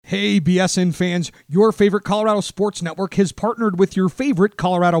Hey, BSN fans, your favorite Colorado Sports Network has partnered with your favorite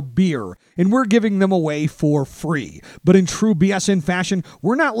Colorado beer, and we're giving them away for free. But in true BSN fashion,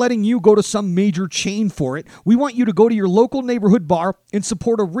 we're not letting you go to some major chain for it. We want you to go to your local neighborhood bar and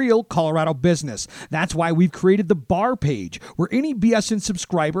support a real Colorado business. That's why we've created the bar page, where any BSN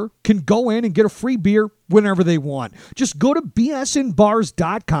subscriber can go in and get a free beer whenever they want. Just go to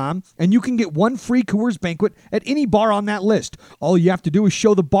bsnbars.com and you can get one free Coors Banquet at any bar on that list. All you have to do is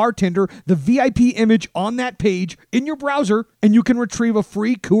show the bartender the VIP image on that page in your browser, and you can retrieve a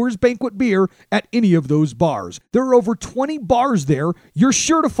free Coors Banquet beer at any of those bars. There are over 20 bars there. You're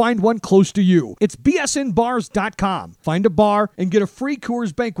sure to find one close to you. It's bsnbars.com. Find a bar and get a free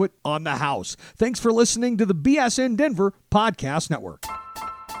Coors Banquet on the house. Thanks for listening to the BSN Denver Podcast Network.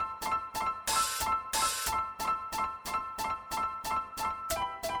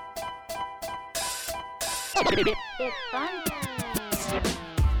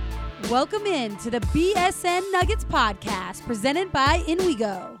 Welcome in to the BSN Nuggets podcast presented by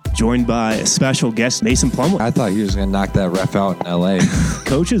InWeGo. Joined by a special guest, Mason Plumlee. I thought he was going to knock that ref out in L.A.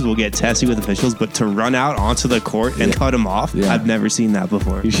 Coaches will get testy with officials, but to run out onto the court and cut him off, I've never seen that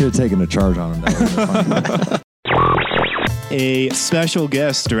before. You should have taken a charge on him. That would have been funny. A special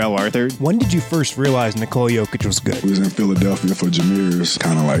guest, Darrell Arthur. When did you first realize Nikola Jokic was good? We was in Philadelphia for Jameer's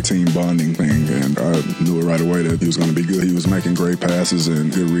kind of like team bonding thing, and I knew it right away that he was going to be good. He was making great passes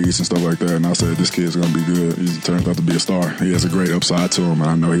and good reads and stuff like that, and I said, this kid's going to be good. He turns out to be a star. He has a great upside to him, and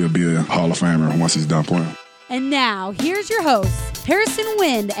I know he'll be a Hall of Famer once he's done playing. And now, here's your hosts, Harrison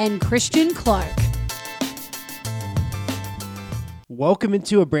Wind and Christian Clark. Welcome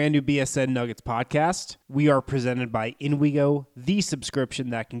into a brand new BSN Nuggets podcast. We are presented by InWeGo, the subscription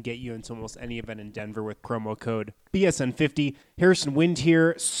that can get you into almost any event in Denver with promo code BSN50. Harrison Wind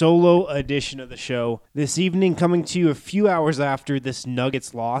here, solo edition of the show. This evening, coming to you a few hours after this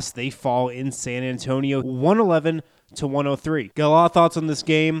Nuggets loss. They fall in San Antonio 111-103. Got a lot of thoughts on this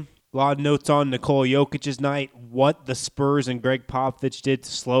game. A lot of notes on Nikola Jokic's night, what the Spurs and Greg Popovich did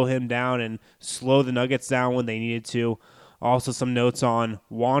to slow him down and slow the Nuggets down when they needed to. Also some notes on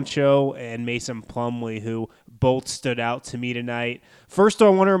Juancho and Mason Plumlee, who both stood out to me tonight. First, I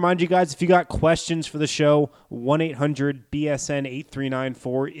want to remind you guys, if you got questions for the show,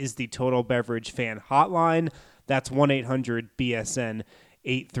 1-800-BSN-8394 is the Total Beverage Fan Hotline. That's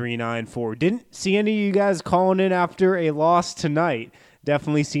 1-800-BSN-8394. Didn't see any of you guys calling in after a loss tonight.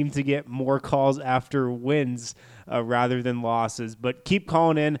 Definitely seem to get more calls after wins rather than losses. But keep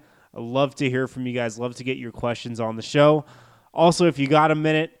calling in. I love to hear from you guys. Love to get your questions on the show. Also, if you got a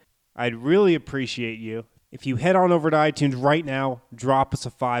minute, I'd really appreciate you if you head on over to iTunes right now, drop us a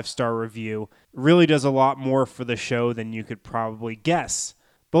 5-star review. It really does a lot more for the show than you could probably guess.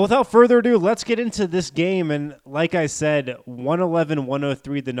 But without further ado, let's get into this game. And like I said,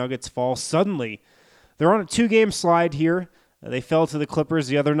 111-103, the Nuggets fall suddenly. They're on a 2-game slide here. They fell to the Clippers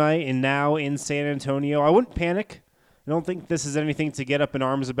the other night and now in San Antonio. I wouldn't panic. I don't think this is anything to get up in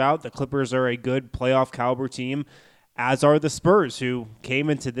arms about. The Clippers are a good playoff caliber team, as are the Spurs, who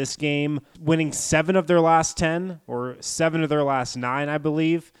came into this game winning 7 of their last 10, or 7 of their last 9, I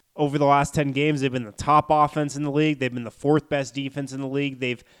believe. Over the last 10 games, they've been the top offense in the league. They've been the 4th best defense in the league.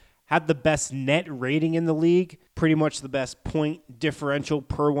 They've had the best net rating in the league, pretty much the best point differential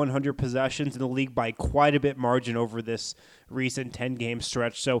per 100 possessions in the league by quite a bit margin over this recent 10-game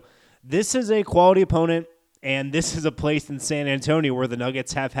stretch. So this is a quality opponent. And this is a place in San Antonio where the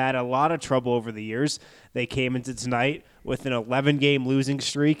Nuggets have had a lot of trouble over the years. They came into tonight with an 11-game losing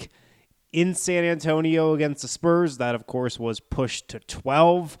streak in San Antonio against the Spurs. That, of course, was pushed to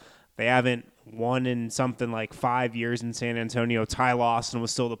 12. They haven't won in something like 5 years in San Antonio. Ty Lawson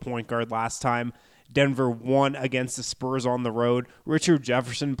was still the point guard last time. Denver won against the Spurs on the road. Richard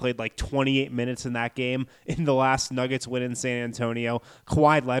Jefferson played like 28 minutes in that game in the last Nuggets win in San Antonio.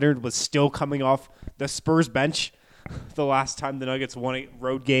 Kawhi Leonard was still coming off the Spurs bench the last time the Nuggets won a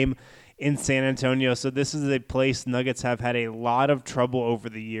road game in San Antonio. So this is a place Nuggets have had a lot of trouble over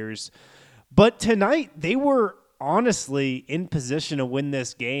the years. But tonight, they were honestly in position to win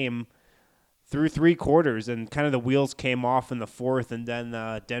this game through 3 quarters, and kind of the wheels came off in the 4th, and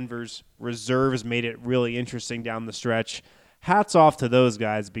then Denver's reserves made it really interesting down the stretch. Hats off to those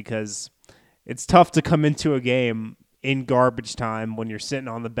guys, because it's tough to come into a game in garbage time when you're sitting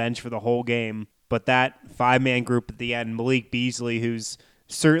on the bench for the whole game. But that 5-man group at the end, Malik Beasley, who's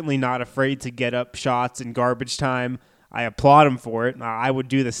certainly not afraid to get up shots in garbage time, I applaud him for it. I would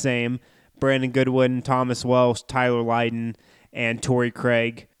do the same. Brandon Goodwin, Thomas Welsh, Tyler Lydon, and Torrey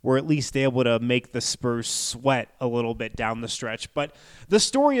Craig were at least able to make the Spurs sweat a little bit down the stretch. But the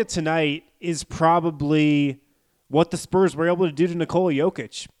story of tonight is probably what the Spurs were able to do to Nikola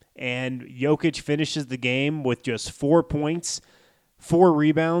Jokic. And Jokic finishes the game with just 4 points, 4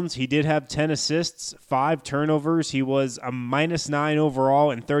 rebounds. He did have 10 assists, 5 turnovers. He was a -9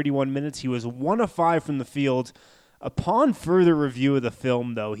 overall in 31 minutes. He was 1 of 5 from the field. Upon further review of the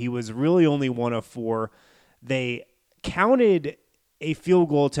film, though, he was really only 1 of 4. They counted a field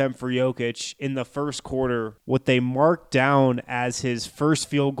goal attempt for Jokic in the first quarter, what they marked down as his first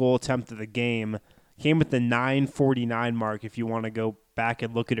field goal attempt of the game. Came at the 9:49 mark if you want to go back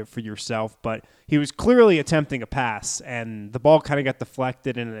and look at it for yourself. But he was clearly attempting a pass, and the ball kind of got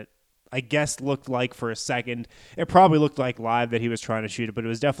deflected, and it, I guess, looked like for a second. It probably looked like live that he was trying to shoot it, but it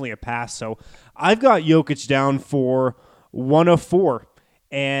was definitely a pass. So I've got Jokic down for 1 of 4.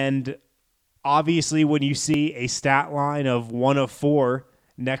 And obviously, when you see a stat line of 1 of 4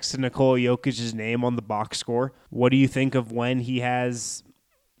 next to Nikola Jokic's name on the box score, what do you think of when he has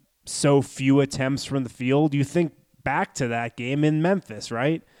so few attempts from the field? You think back to that game in Memphis,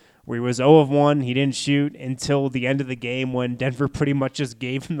 right? Where he was 0 of 1. He didn't shoot until the end of the game when Denver pretty much just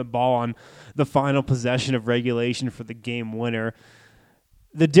gave him the ball on the final possession of regulation for the game winner.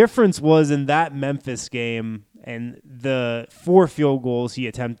 The difference was in that Memphis game and the 4 field goals he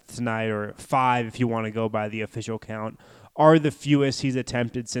attempted tonight, or 5 if you want to go by the official count, are the fewest he's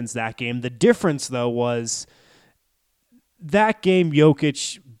attempted since that game. The difference, though, was that game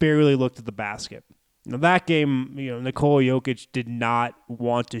Jokic barely looked at the basket. Now, that game, Nikola Jokic did not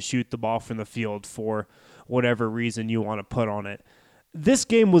want to shoot the ball from the field for whatever reason you want to put on it. This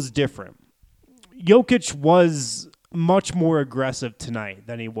game was different. Jokic was much more aggressive tonight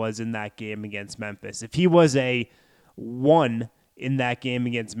than he was in that game against Memphis. If he was a 1 in that game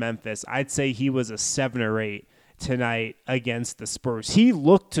against Memphis, I'd say he was a 7 or 8 tonight against the Spurs. He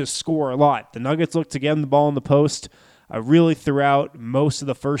looked to score a lot. The Nuggets looked to get him the ball in the post really throughout most of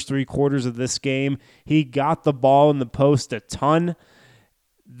the first 3 quarters of this game. He got the ball in the post a ton.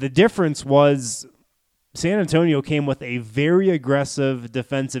 The difference was San Antonio came with a very aggressive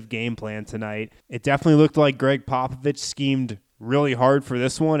defensive game plan tonight. It definitely looked like Greg Popovich schemed really hard for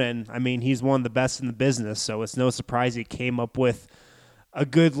this one, and I mean, he's one of the best in the business, so it's no surprise he came up with a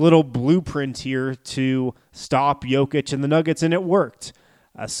good little blueprint here to stop Jokic and the Nuggets, and it worked.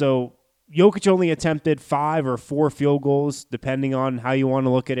 So Jokic only attempted 5 or 4 field goals, depending on how you want to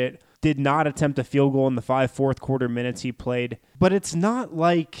look at it. Did not attempt a field goal in the 5 fourth quarter minutes he played. But it's not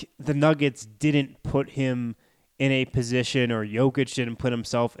like the Nuggets didn't put him in a position, or Jokic didn't put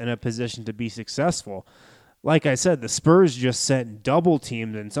himself in a position to be successful. Like I said, the Spurs just sent double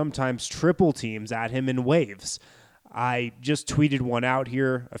teams and sometimes triple teams at him in waves. I just tweeted one out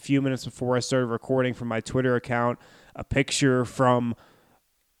here a few minutes before I started recording from my Twitter account, a picture from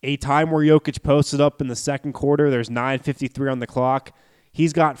a time where Jokic posted up in the second quarter. There's 9:53 on the clock.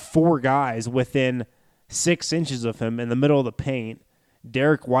 He's got 4 guys within 6 inches of him in the middle of the paint.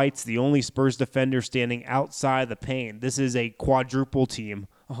 Derek White's the only Spurs defender standing outside the paint. This is a quadruple team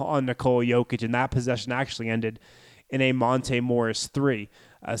on Nikola Jokic, and that possession actually ended in a Monte Morris 3.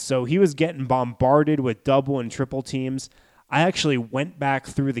 So he was getting bombarded with double and triple teams. I actually went back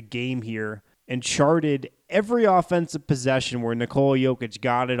through the game here and charted every offensive possession where Nikola Jokic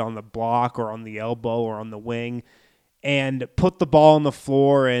got it on the block or on the elbow or on the wing and put the ball on the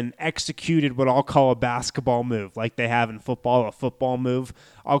floor and executed what I'll call a basketball move, like they have in football, a football move.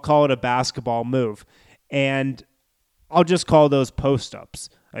 I'll call it a basketball move. And I'll just call those post-ups.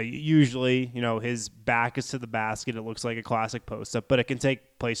 Usually, his back is to the basket. It looks like a classic post-up, but it can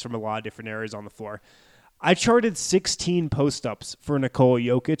take place from a lot of different areas on the floor. I charted 16 post-ups for Nikola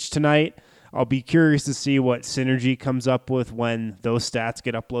Jokic tonight. I'll be curious to see what Synergy comes up with when those stats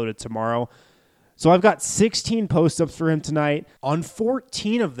get uploaded tomorrow. So I've got 16 post-ups for him tonight. On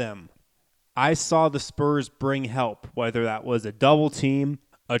 14 of them, I saw the Spurs bring help, whether that was a double team,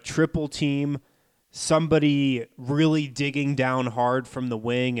 a triple team, somebody really digging down hard from the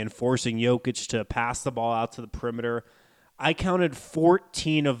wing and forcing Jokic to pass the ball out to the perimeter. I counted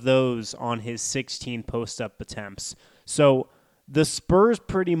 14 of those on his 16 post-up attempts. So the Spurs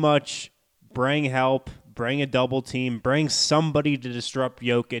pretty much bring help, bring a double team, bring somebody to disrupt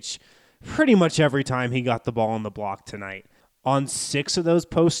Jokic pretty much every time he got the ball on the block tonight. On 6 of those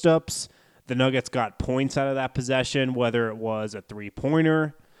post-ups, the Nuggets got points out of that possession, whether it was a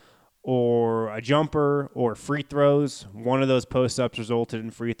three-pointer or a jumper or free throws. One of those post-ups resulted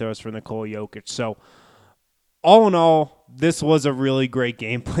in free throws for Nikola Jokic. So all in all, this was a really great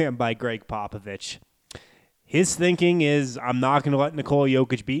game plan by Greg Popovich. His thinking is, I'm not going to let Nikola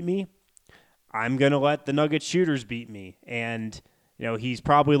Jokic beat me. I'm going to let the Nuggets shooters beat me. And he's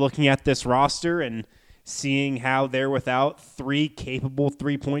probably looking at this roster and seeing how they're without 3 capable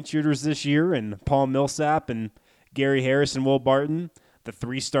three-point shooters this year, and Paul Millsap and Gary Harris and Will Barton. the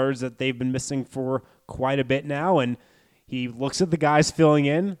 3 starters that they've been missing for quite a bit now. And he looks at the guys filling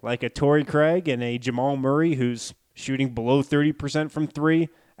in, like a Torrey Craig and a Jamal Murray, who's shooting below 30% from 3,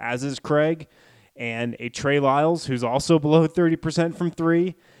 as is Craig, and a Trey Lyles, who's also below 30% from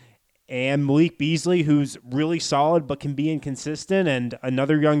 3, and Malik Beasley, who's really solid but can be inconsistent, and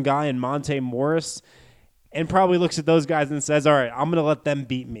another young guy in Monte Morris, and probably looks at those guys and says, all right, I'm going to let them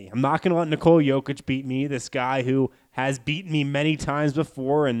beat me. I'm not going to let Nikola Jokic beat me, this guy who has beaten me many times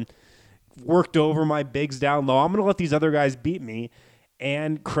before and worked over my bigs down low. I'm going to let these other guys beat me.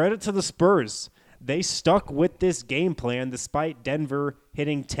 And credit to the Spurs. They stuck with this game plan despite Denver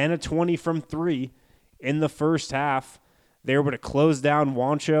hitting 10 of 20 from 3 in the first half. They were able to close down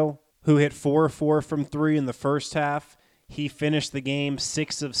Juancho, who hit 4 of 4 from 3 in the first half. He finished the game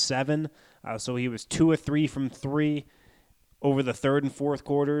 6 of 7. So he was 2 of 3 from 3 over the third and fourth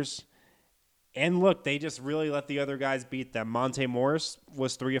quarters. And look, they just really let the other guys beat them. Monte Morris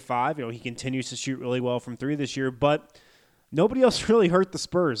was 3 of 5. He continues to shoot really well from 3 this year, but nobody else really hurt the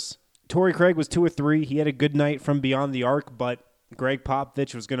Spurs. Torrey Craig was 2 of 3. He had a good night from beyond the arc, but Greg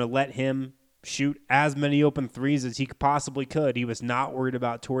Popovich was going to let him shoot as many open threes as he possibly could. He was not worried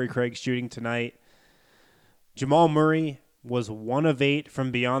about Torrey Craig shooting tonight. Jamal Murray was 1 of 8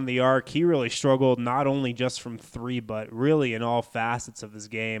 from beyond the arc. He really struggled not only just from 3, but really in all facets of his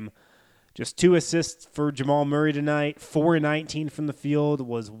game. Just 2 assists for Jamal Murray tonight, 4 of 19 from the field,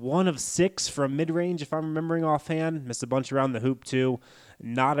 was 1 of 6 from mid-range, if I'm remembering offhand. Missed a bunch around the hoop, too.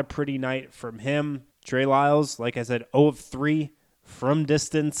 Not a pretty night from him. Trey Lyles, like I said, 0 of 3 from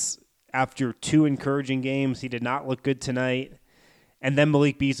distance after 2 encouraging games. He did not look good tonight. And then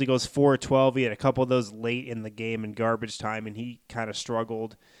Malik Beasley goes 4 of 12. He had a couple of those late in the game in garbage time, and he kind of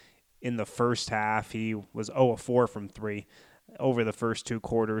struggled in the first half. He was 0 of 4 from 3 over the first 2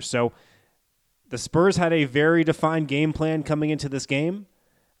 quarters. So the Spurs had a very defined game plan coming into this game.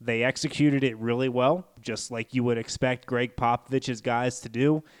 They executed it really well, just like you would expect Greg Popovich's guys to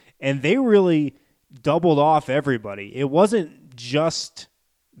do. And they really doubled off everybody. It wasn't just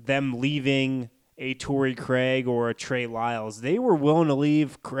them leaving a Torrey Craig or a Trey Lyles. They were willing to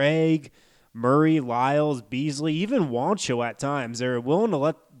leave Craig, Murray, Lyles, Beasley, even Juancho at times. They were willing to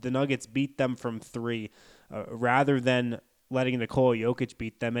let the Nuggets beat them from 3 rather than letting Nikola Jokic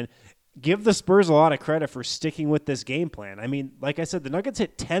beat them. And give the Spurs a lot of credit for sticking with this game plan. I mean, like I said, the Nuggets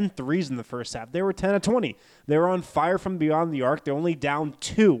hit 10 threes in the first half. They were 10 of 20. They were on fire from beyond the arc. They're only down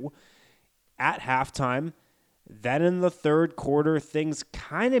 2 at halftime. Then in the third quarter, things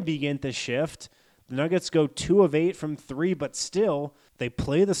kind of begin to shift. The Nuggets go 2 of 8 from 3, but still, they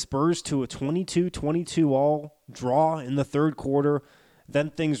play the Spurs to a 22-22 all draw in the third quarter. Then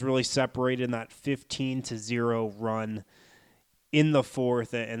things really separate in that 15-0 run in the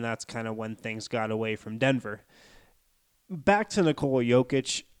fourth, and that's kind of when things got away from Denver. Back to Nikola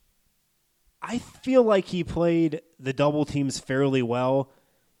Jokic, I feel like he played the double teams fairly well.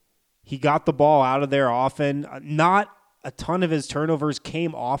 He got the ball out of there often. Not a ton of his turnovers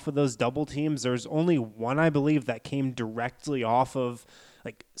came off of those double teams. There's only one, I believe, that came directly off of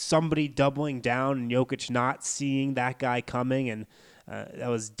like somebody doubling down and Jokic not seeing that guy coming, and that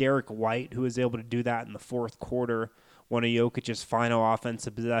was Derek White who was able to do that in the fourth quarter, one of Jokic's final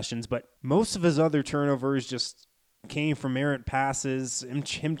offensive possessions. But most of his other turnovers just came from errant passes,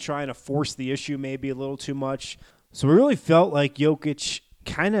 him trying to force the issue maybe a little too much. So it really felt like Jokic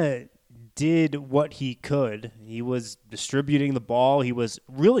kind of did what he could. He was distributing the ball. He was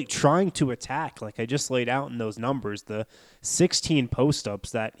really trying to attack, like I just laid out in those numbers, the 16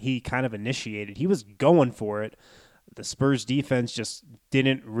 post-ups that he kind of initiated. He was going for it. The Spurs defense just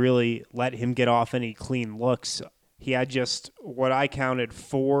didn't really let him get off any clean looks. He had just what I counted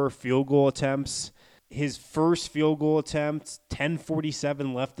 4 field goal attempts. His first field goal attempt,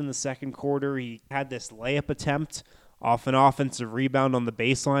 10:47 left in the second quarter. He had this layup attempt off an offensive rebound on the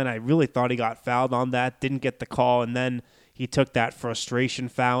baseline. I really thought he got fouled on that, didn't get the call, and then he took that frustration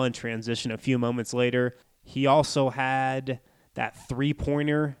foul in transition a few moments later. He also had that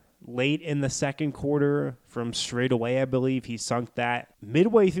three-pointer late in the second quarter from straight away, I believe. He sunk that.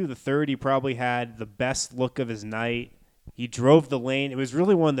 Midway through the third, he probably had the best look of his night. He drove the lane. It was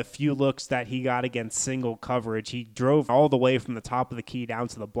really one of the few looks that he got against single coverage. He drove all the way from the top of the key down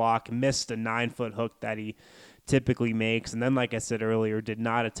to the block, missed a 9-foot hook that he typically makes, and then, like I said earlier, did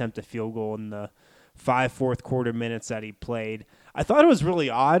not attempt a field goal in the 5 fourth quarter minutes that he played. I thought it was really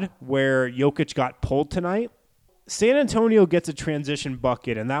odd where Jokic got pulled tonight. San Antonio gets a transition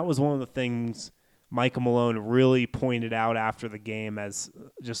bucket, and that was one of the things Michael Malone really pointed out after the game as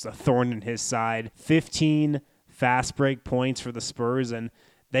just a thorn in his side. 15 fast break points for the Spurs, and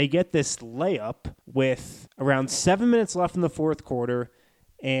they get this layup with around 7 minutes left in the fourth quarter,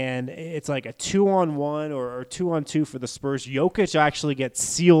 and it's like a 2-on-1 or 2-on-2 for the Spurs. Jokic actually gets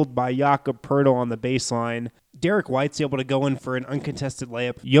sealed by Jakob Poeltl on the baseline. Derek White's able to go in for an uncontested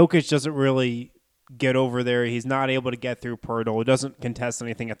layup. Jokic doesn't really get over there. He's not able to get through Poeltl. He doesn't contest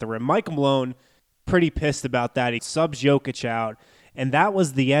anything at the rim. Mike Malone, pretty pissed about that. He subs Jokic out, and that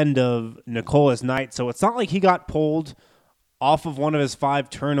was the end of Nikola's night. So it's not like he got pulled off of one of his 5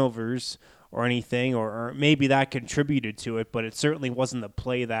 turnovers or anything, or maybe that contributed to it, but it certainly wasn't the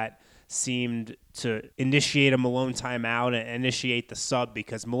play that seemed to initiate a Malone timeout and initiate the sub,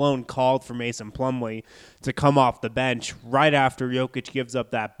 because Malone called for Mason Plumlee to come off the bench right after Jokic gives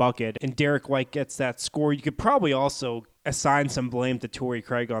up that bucket, and Derek White gets that score. You could probably also assign some blame to Torrey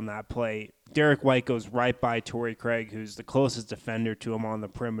Craig on that play. Derek White goes right by Torrey Craig, who's the closest defender to him on the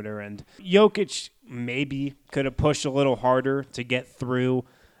perimeter, and Jokic maybe could have pushed a little harder to get through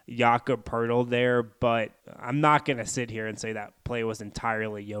Jakob Poeltl there, but I'm not going to sit here and say that play was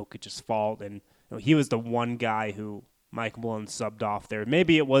entirely Jokic's fault, and he was the one guy who Mike Malone subbed off there.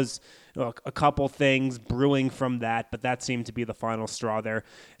 Maybe it was a couple things brewing from that, but that seemed to be the final straw there.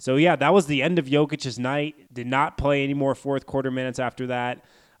 So yeah, that was the end of Jokic's night. Did not play any more fourth quarter minutes after that.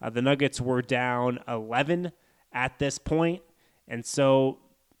 The Nuggets were down 11 at this point, and so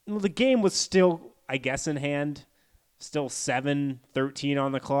the game was still, I guess, in hand. Still 7:13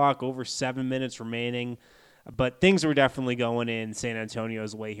 on the clock, over 7 minutes remaining. But things were definitely going in San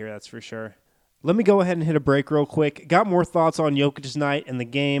Antonio's way here, that's for sure. Let me go ahead and hit a break real quick. Got more thoughts on Jokic's night and the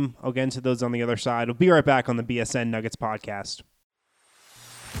game. I'll get into those on the other side. We'll be right back on the BSN Nuggets podcast.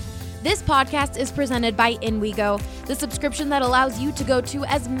 This podcast is presented by InWeGo, the subscription that allows you to go to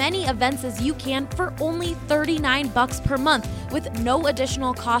as many events as you can for only $39 per month with no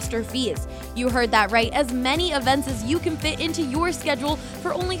additional cost or fees. You heard that right, as many events as you can fit into your schedule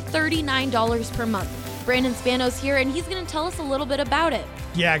for only $39 per month. Brandon Spano's here, and he's going to tell us a little bit about it.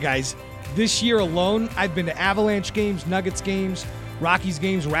 Yeah, guys. This year alone, I've been to Avalanche games, Nuggets games, Rockies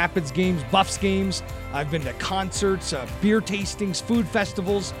games, Rapids games, Buffs games. I've been to concerts, beer tastings, food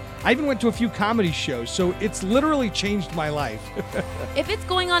festivals. I even went to a few comedy shows, so it's literally changed my life. If it's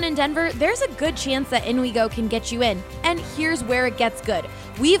going on in Denver, there's a good chance that InWeGo can get you in. And here's where it gets good.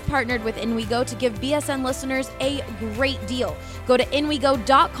 We've partnered with InWeGo to give BSN listeners a great deal. Go to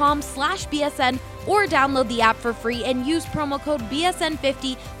inwego.com/BSN or download the app for free and use promo code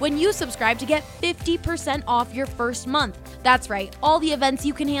BSN50 when you subscribe to get 50% off your first month. That's right, all the events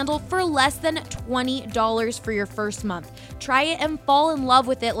you can handle for less than $20 for your first month. Try it and fall in love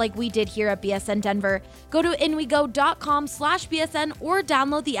with it like we did here at BSN Denver. Go to inwego.com/BSN or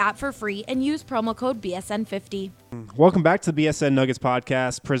download the app for free and use promo code BSN50. Welcome back to the BSN Nuggets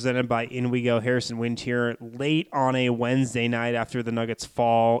podcast presented by InWeGo. Harrison Wind here late on a Wednesday night after the Nuggets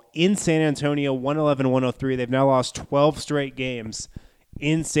fall in San Antonio, 111-103. They've now lost 12 straight games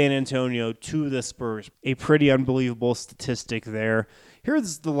in San Antonio to the Spurs. A pretty unbelievable statistic there.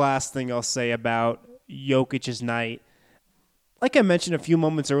 Here's the last thing I'll say about Jokic's night. Like I mentioned a few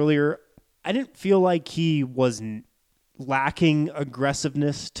moments earlier, I didn't feel like he was lacking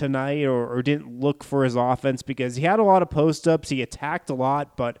aggressiveness tonight or didn't look for his offense, because he had a lot of post-ups. He attacked a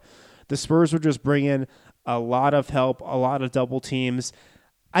lot, but the Spurs would just bring in a lot of help, a lot of double teams.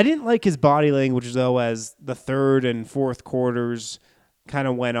 I didn't like his body language, though, as the third and fourth quarters kind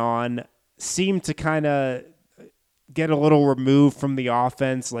of went on. Seemed to kind of get a little removed from the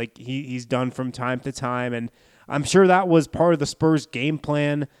offense like he's done from time to time, and I'm sure that was part of the Spurs' game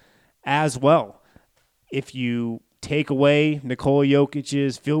plan as well. If you take away Nikola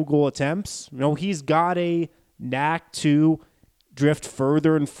Jokic's field goal attempts, he's got a knack to drift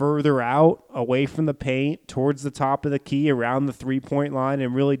further and further out, away from the paint, towards the top of the key, around the three-point line,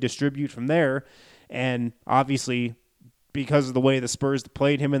 and really distribute from there. And obviously, because of the way the Spurs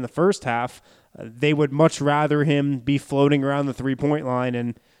played him in the first half, they would much rather him be floating around the three-point line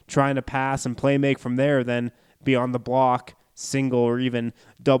and trying to pass and play make from there than be on the block, single or even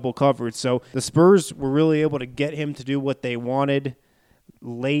double covered. So the Spurs were really able to get him to do what they wanted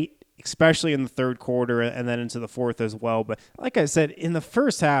late, especially in the third quarter and then into the fourth as well. But like I said, in the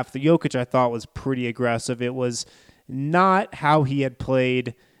first half, the Jokic I thought was pretty aggressive. It was not how he had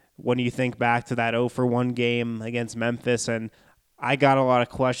played when you think back to that 0-for-1 game against Memphis, and I got a lot of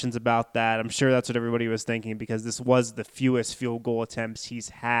questions about that. I'm sure that's what everybody was thinking, because this was the fewest field goal attempts he's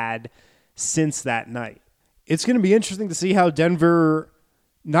had since that night. It's going to be interesting to see how Denver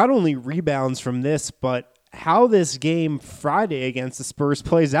not only rebounds from this, but how this game Friday against the Spurs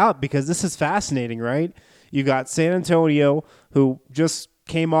plays out, because this is fascinating, right? You got San Antonio, who just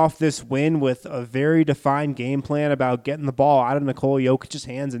came off this win with a very defined game plan about getting the ball out of Nikola Jokic's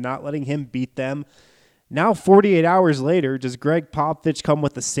hands and not letting him beat them. Now, 48 hours later, does Greg Popovich come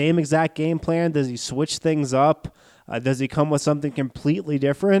with the same exact game plan? Does he switch things up? Does he come with something completely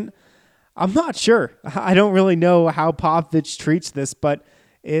different? I'm not sure. I don't really know how Popovich treats this, but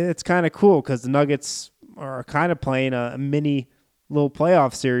it's kind of cool because the Nuggets are kind of playing a mini little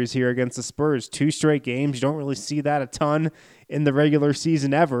playoff series here against the Spurs. 2 straight games. You don't really see that a ton in the regular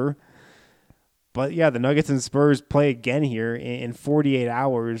season ever. But yeah, the Nuggets and Spurs play again here in 48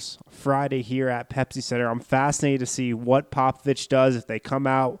 hours, Friday here at Pepsi Center. I'm fascinated to see what Popovich does, if they come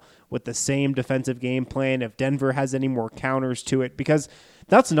out with the same defensive game plan, if Denver has any more counters to it, because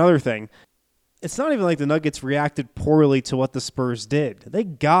that's another thing. It's not even like the Nuggets reacted poorly to what the Spurs did. They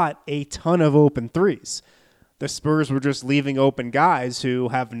got a ton of open threes. The Spurs were just leaving open guys who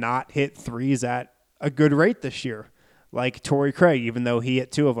have not hit threes at a good rate this year, like Torrey Craig, even though he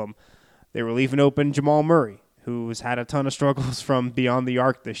hit 2 of them. They were leaving open Jamal Murray, who's had a ton of struggles from beyond the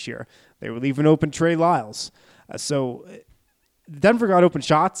arc this year. They were leaving open Trey Lyles. So Denver got open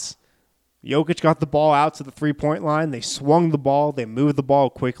shots. Jokic got the ball out to the three-point line. They swung the ball. They moved the ball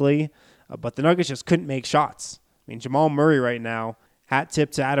quickly. But the Nuggets just couldn't make shots. I mean, Jamal Murray right now, hat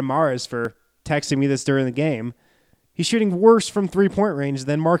tip to Adam Mares for texting me this during the game. He's shooting worse from three-point range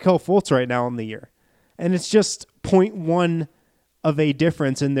than Markelle Fultz right now in the year. And it's just 0.1 of a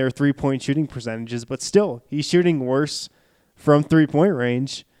difference in their three-point shooting percentages, but still, he's shooting worse from three-point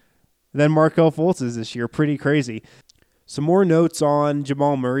range than Markelle Fultz is this year. Pretty crazy. Some more notes on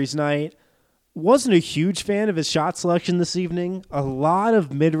Jamal Murray's night. Wasn't a huge fan of his shot selection this evening. A lot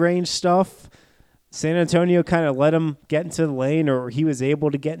of mid-range stuff. San Antonio kind of let him get into the lane, or he was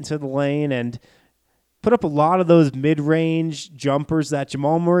able to get into the lane and put up a lot of those mid-range jumpers that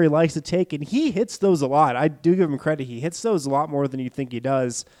Jamal Murray likes to take, and he hits those a lot. I do give him credit. He hits those a lot more than you think he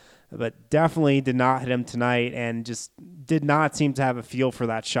does, but definitely did not hit him tonight and just did not seem to have a feel for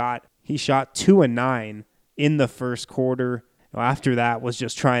that shot. He shot 2 and 9 in the first quarter. After that was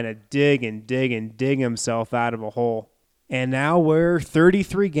just trying to dig himself out of a hole. And now we're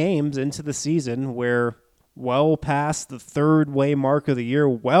 33 games into the season. We're well past the third-way mark of the year,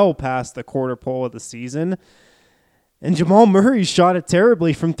 well past the quarter pole of the season. And Jamal Murray shot it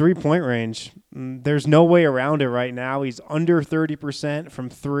terribly from three-point range. There's no way around it right now. He's under 30% from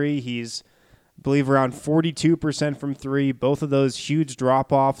 3. He's, I believe, around 42% from 3. Both of those huge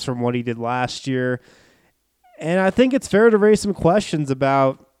drop-offs from what he did last year. And I think it's fair to raise some questions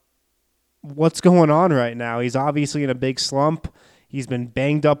about what's going on right now. He's obviously in a big slump. He's been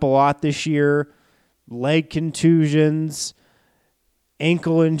banged up a lot this year. Leg contusions,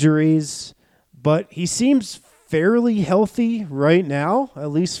 ankle injuries, but he seems fairly healthy right now, at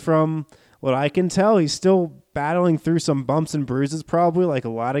least from what I can tell. He's still battling through some bumps and bruises probably, like a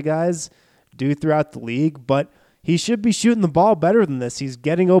lot of guys do throughout the league, but he should be shooting the ball better than this. He's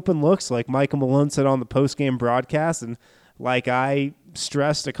getting open looks, like Michael Malone said on the postgame broadcast, and like I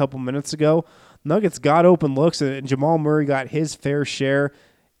stressed a couple minutes ago, Nuggets got open looks, and Jamal Murray got his fair share.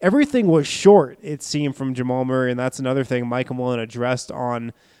 Everything was short, it seemed, from Jamal Murray, and that's another thing Michael Malone addressed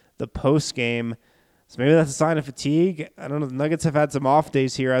on the postgame. So maybe that's a sign of fatigue. I don't know. The Nuggets have had some off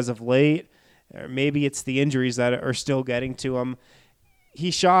days here as of late. Or maybe it's the injuries that are still getting to him.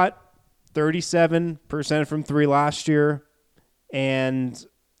 He shot 37% from 3 last year, and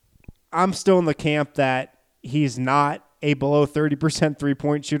I'm still in the camp that he's not a below 30%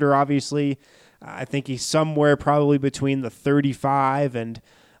 three-point shooter, obviously. I think he's somewhere probably between the 35 and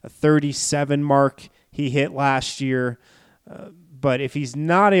a 37 mark he hit last year. But if he's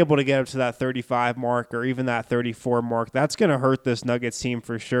not able to get up to that 35 mark or even that 34 mark, that's going to hurt this Nuggets team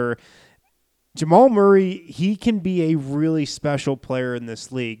for sure. Jamal Murray, he can be a really special player in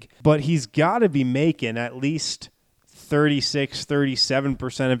this league, but he's got to be making at least 36,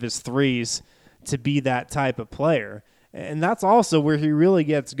 37% of his threes to be that type of player. And that's also where he really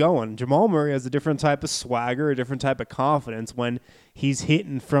gets going. Jamal Murray has a different type of swagger, a different type of confidence when he's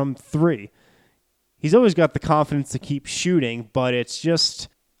hitting from 3. He's always got the confidence to keep shooting, but it's just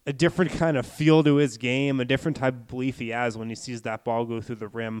a different kind of feel to his game, a different type of belief he has when he sees that ball go through the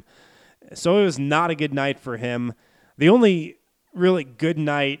rim. So it was not a good night for him. The only really good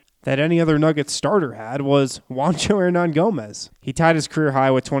night that any other Nuggets starter had was Juancho Hernangomez. He tied his career high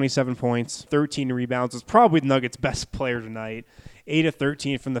with 27 points, 13 rebounds. Was probably the Nuggets' best player tonight. 8 of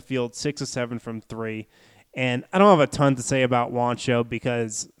 13 from the field, 6 of 7 from 3. And I don't have a ton to say about Juancho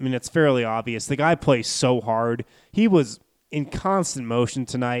because, I mean, it's fairly obvious. The guy plays so hard. He was in constant motion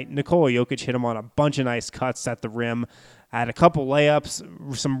tonight. Nikola Jokic hit him on a bunch of nice cuts at the rim. Had a couple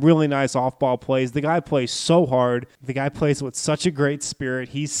layups, some really nice off-ball plays. The guy plays so hard. The guy plays with such a great spirit.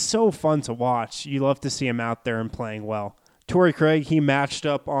 He's so fun to watch. You love to see him out there and playing well. Torrey Craig, he matched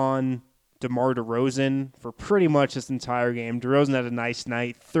up on DeMar DeRozan for pretty much this entire game. DeRozan had a nice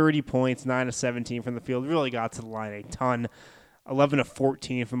night, 30 points, 9 of 17 from the field. Really got to the line a ton. 11 of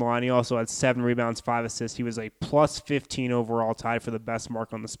 14 from the line. He also had 7 rebounds, 5 assists. He was a plus 15 overall, tied for the best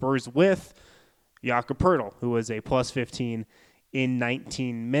mark on the Spurs with Jakob Poeltl, who was a plus 15 in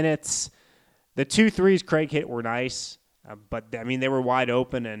 19 minutes. The 2 threes Craig hit were nice, but, I mean, they were wide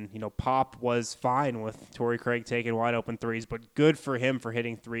open, and, Pop was fine with Torrey Craig taking wide open threes, but good for him for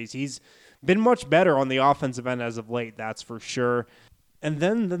hitting threes. He's been much better on the offensive end as of late, that's for sure. And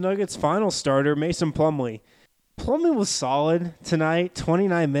then the Nuggets' final starter, Mason Plumlee. Plumlee was solid tonight,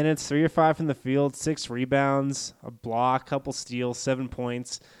 29 minutes, 3 of 5 from the field, 6 rebounds, a block, couple steals, 7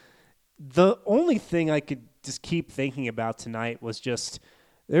 points. The only thing I could just keep thinking about tonight was just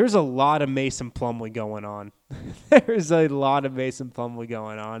there's a lot of Mason Plumlee going on. There's a lot of Mason Plumlee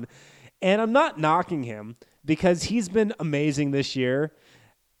going on. And I'm not knocking him because he's been amazing this year.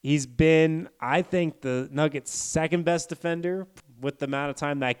 He's been, I think, the Nuggets' second best defender with the amount of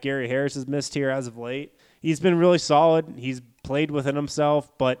time that Gary Harris has missed here as of late. He's been really solid. He's played within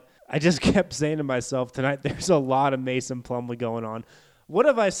himself, but I just kept saying to myself tonight, there's a lot of Mason Plumlee going on. What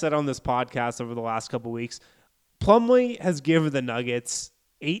have I said on this podcast over the last couple weeks? Plumlee has given the Nuggets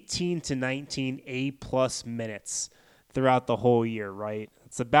 18 to 19 A-plus minutes throughout the whole year, right?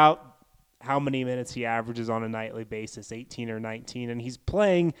 It's about how many minutes he averages on a nightly basis, 18 or 19, and he's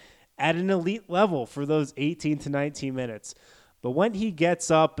playing at an elite level for those 18 to 19 minutes. But when he gets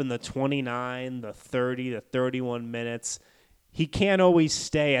up in the 29, the 30, the 31 minutes, he can't always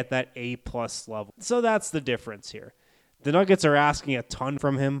stay at that A-plus level. So that's the difference here. The Nuggets are asking a ton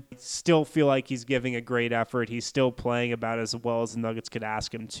from him. I still feel like he's giving a great effort. He's still playing about as well as the Nuggets could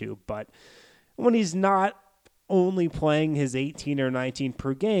ask him to. But when he's not only playing his 18 or 19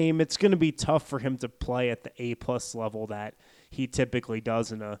 per game, it's going to be tough for him to play at the A-plus level that he typically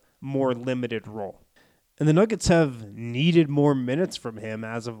does in a more limited role. And the Nuggets have needed more minutes from him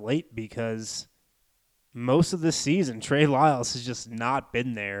as of late because most of this season, Trey Lyles has just not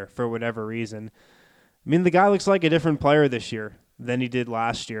been there for whatever reason. I mean, the guy looks like a different player this year than he did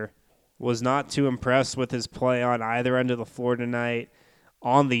last year. Was not too impressed with his play on either end of the floor tonight.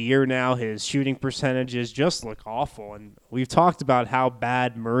 On the year now, his shooting percentages just look awful. And we've talked about how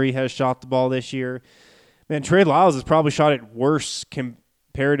bad Murray has shot the ball this year. Man, Trey Lyles has probably shot it worse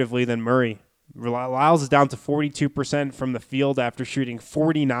comparatively than Murray. Lyles is down to 42% from the field after shooting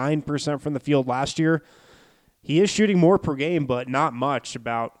 49% from the field last year. He is shooting more per game, but not much,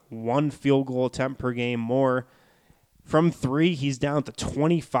 about 1 field goal attempt per game more. From 3, he's down to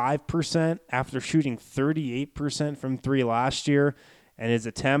 25% after shooting 38% from 3 last year, and his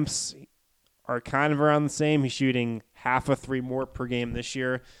attempts are kind of around the same. He's shooting half a 3 more per game this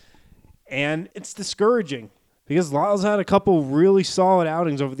year, and it's discouraging because Lyles had a couple really solid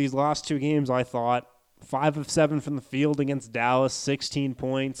outings over these last 2 games, I thought. 5 of 7 from the field against Dallas, 16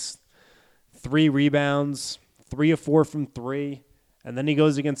 points, 3 rebounds, 3 of 4 from 3, and then he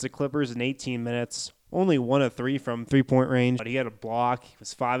goes against the Clippers in 18 minutes, only 1 of 3 from three-point range, but he had a block. He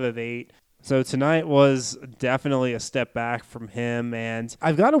was 5 of 8. So tonight was definitely a step back from him, and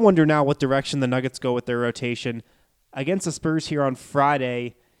I've got to wonder now what direction the Nuggets go with their rotation against the Spurs here on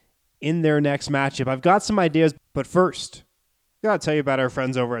Friday in their next matchup. I've got some ideas, but first, I've got to tell you about our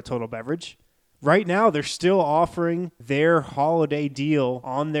friends over at Total Beverage. Right now, they're still offering their holiday deal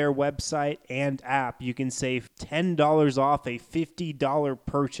on their website and app. You can save $10 off a $50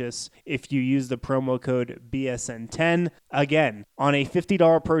 purchase if you use the promo code BSN10. Again, on a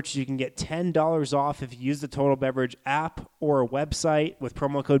 $50 purchase, you can get $10 off if you use the Total Beverage app or website with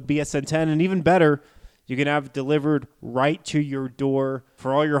promo code BSN10. And even better, you can have it delivered right to your door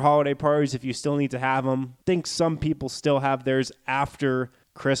for all your holiday parties if you still need to have them. I think some people still have theirs after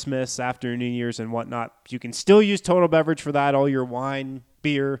Christmas, after New Year's and whatnot. You can still use Total Beverage for that, all your wine,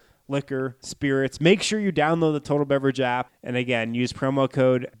 beer, liquor, spirits. Make sure you download the Total Beverage app, and again, use promo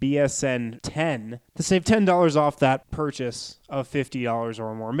code BSN10 to save $10 off that purchase of $50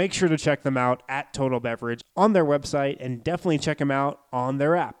 or more. Make sure to check them out at Total Beverage on their website, and definitely check them out on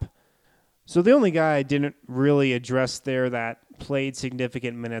their app. So the only guy I didn't really address there that played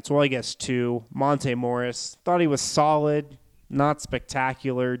significant minutes, well, I guess 2, Monte Morris. Thought he was solid. Not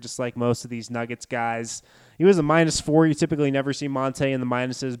spectacular, just like most of these Nuggets guys. He was a -4. You typically never see Monte in the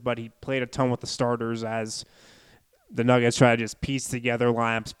minuses, but he played a ton with the starters as the Nuggets try to just piece together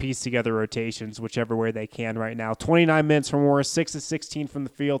lineups, piece together rotations, whichever way they can right now. 29 minutes from Morris, 6 of 16 from the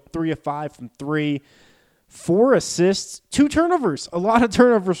field, 3 of 5 from 3, 4 assists, 2 turnovers. A lot of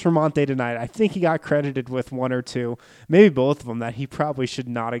turnovers for Monte tonight. I think he got credited with 1 or 2, maybe both of them that he probably should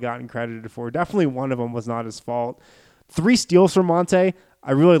not have gotten credited for. Definitely one of them was not his fault. 3 steals for Monte.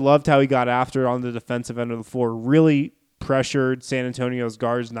 I really loved how he got after it on the defensive end of the floor. Really pressured San Antonio's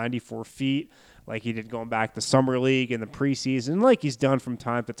guards 94 feet like he did going back to Summer League in the preseason, like he's done from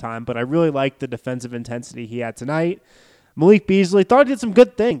time to time. But I really liked the defensive intensity he had tonight. Malik Beasley, thought he did some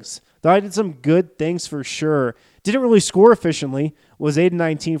good things. For sure. Didn't really score efficiently. Was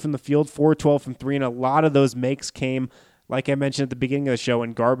 8-19 from the field, 4-12 from 3, and a lot of those makes came, like I mentioned at the beginning of the show,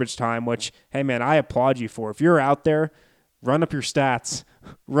 in garbage time, which, hey man, I applaud you for. If you're out there, run up your stats.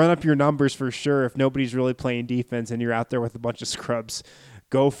 Run up your numbers for sure. If nobody's really playing defense and you're out there with a bunch of scrubs,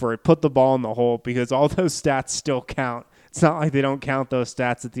 go for it. Put the ball in the hole because all those stats still count. It's not like they don't count those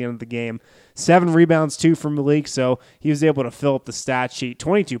stats at the end of the game. 7 rebounds, 2 from Malik, so he was able to fill up the stat sheet.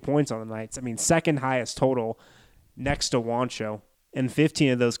 22 points on the night. I mean, second highest total next to Juancho, and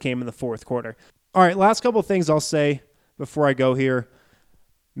 15 of those came in the fourth quarter. All right, last couple of things I'll say before I go here.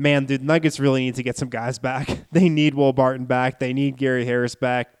 Man, dude, Nuggets really need to get some guys back. They need Will Barton back. They need Gary Harris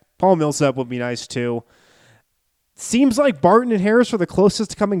back. Paul Millsap would be nice too. Seems like Barton and Harris are the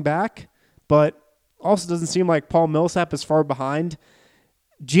closest to coming back, but also doesn't seem like Paul Millsap is far behind.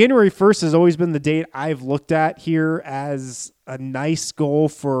 January 1st has always been the date I've looked at here as a nice goal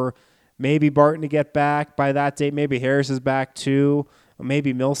for maybe Barton to get back by that date. Maybe Harris is back too, or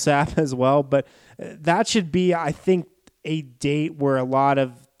maybe Millsap as well. But that should be, I think, a date where a lot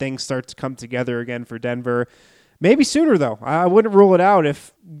of things start to come together again for Denver. Maybe sooner, though. I wouldn't rule it out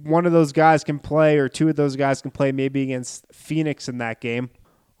if one of those guys can play or 2 of those guys can play maybe against Phoenix in that game,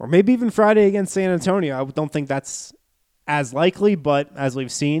 or maybe even Friday against San Antonio. I don't think that's as likely, but as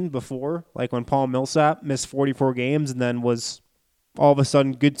we've seen before, like when Paul Millsap missed 44 games and then was all of a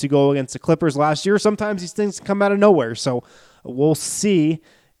sudden good to go against the Clippers last year, sometimes these things come out of nowhere. So we'll see.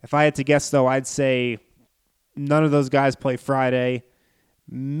 If I had to guess, though, I'd say none of those guys play Friday.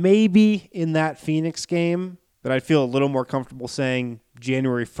 Maybe in that Phoenix game, but I'd feel a little more comfortable saying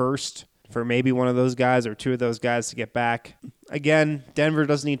January 1st for maybe one of those guys or 2 of those guys to get back. Again, Denver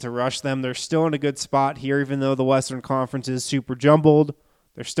doesn't need to rush them. They're still in a good spot here, even though the Western Conference is super jumbled.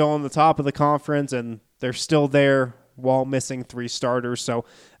 They're still on the top of the conference, and they're still there while missing 3 starters. So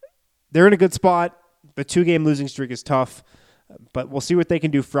they're in a good spot. The 2-game losing streak is tough, but we'll see what they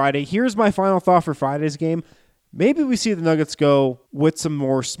can do Friday. Here's my final thought for Friday's game. Maybe we see the Nuggets go with some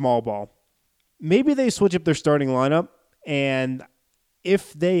more small ball. Maybe they switch up their starting lineup, and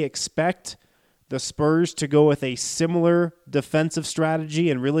if they expect the Spurs to go with a similar defensive strategy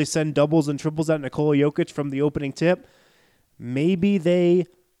and really send doubles and triples at Nikola Jokic from the opening tip, maybe they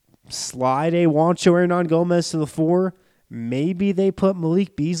slide a Juancho Hernan Gomez to the 4. Maybe they put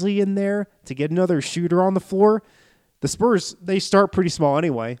Malik Beasley in there to get another shooter on the floor. The Spurs, they start pretty small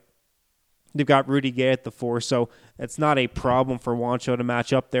anyway. They've got Rudy Gay at the 4, so it's not a problem for Juancho to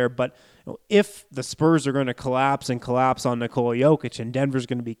match up there. But if the Spurs are going to collapse on Nikola Jokic and Denver's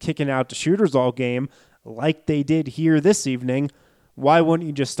going to be kicking out to shooters all game like they did here this evening, why wouldn't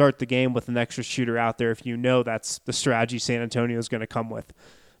you just start the game with an extra shooter out there if you know that's the strategy San Antonio is going to come with?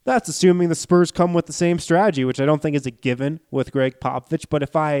 That's assuming the Spurs come with the same strategy, which I don't think is a given with Greg Popovich. But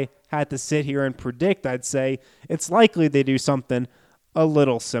if I had to sit here and predict, I'd say it's likely they do something a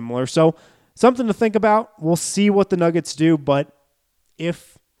little similar. So something to think about. We'll see what the Nuggets do, but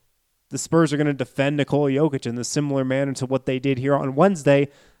if the Spurs are going to defend Nikola Jokic in a similar manner to what they did here on Wednesday,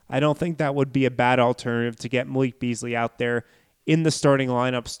 I don't think that would be a bad alternative to get Malik Beasley out there in the starting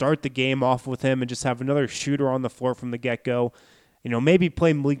lineup, start the game off with him, and just have another shooter on the floor from the get-go. Maybe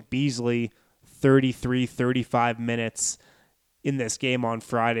play Malik Beasley 33, 35 minutes in this game on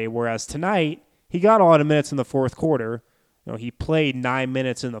Friday, whereas tonight he got a lot of minutes in the fourth quarter. He played 9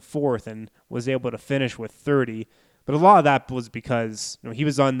 minutes in the fourth and was able to finish with 30. But a lot of that was because he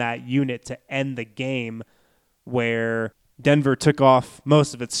was on that unit to end the game where Denver took off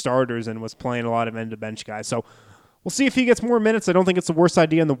most of its starters and was playing a lot of end-to-bench guys. So we'll see if he gets more minutes. I don't think it's the worst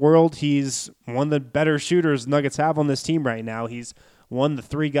idea in the world. He's one of the better shooters Nuggets have on this team right now. He's one of the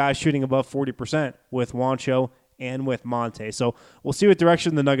 3 guys shooting above 40% with Juancho and with Monte. So we'll see what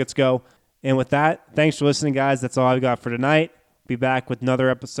direction the Nuggets go. And with that, thanks for listening, guys. That's all I've got for tonight. Be back with another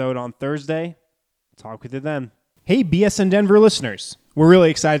episode on Thursday. Talk with you then. Hey, BSN Denver listeners. We're really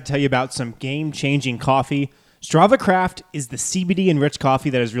excited to tell you about some game-changing coffee. Strava Craft is the CBD-enriched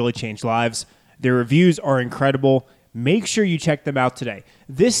coffee that has really changed lives. Their reviews are incredible. Make sure you check them out today.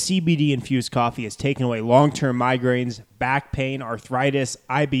 This CBD-infused coffee has taken away long-term migraines, back pain, arthritis,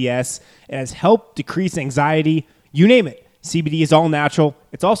 IBS. It has helped decrease anxiety. You name it. CBD is all natural.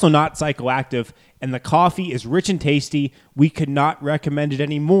 It's also not psychoactive, and the coffee is rich and tasty. We could not recommend it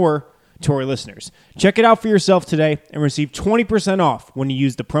any more to our listeners. Check it out for yourself today and receive 20% off when you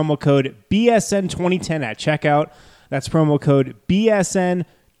use the promo code BSN2010 at checkout. That's promo code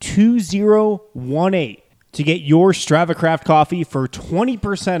BSN2018 to get your Strava Craft coffee for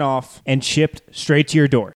 20% off and shipped straight to your door.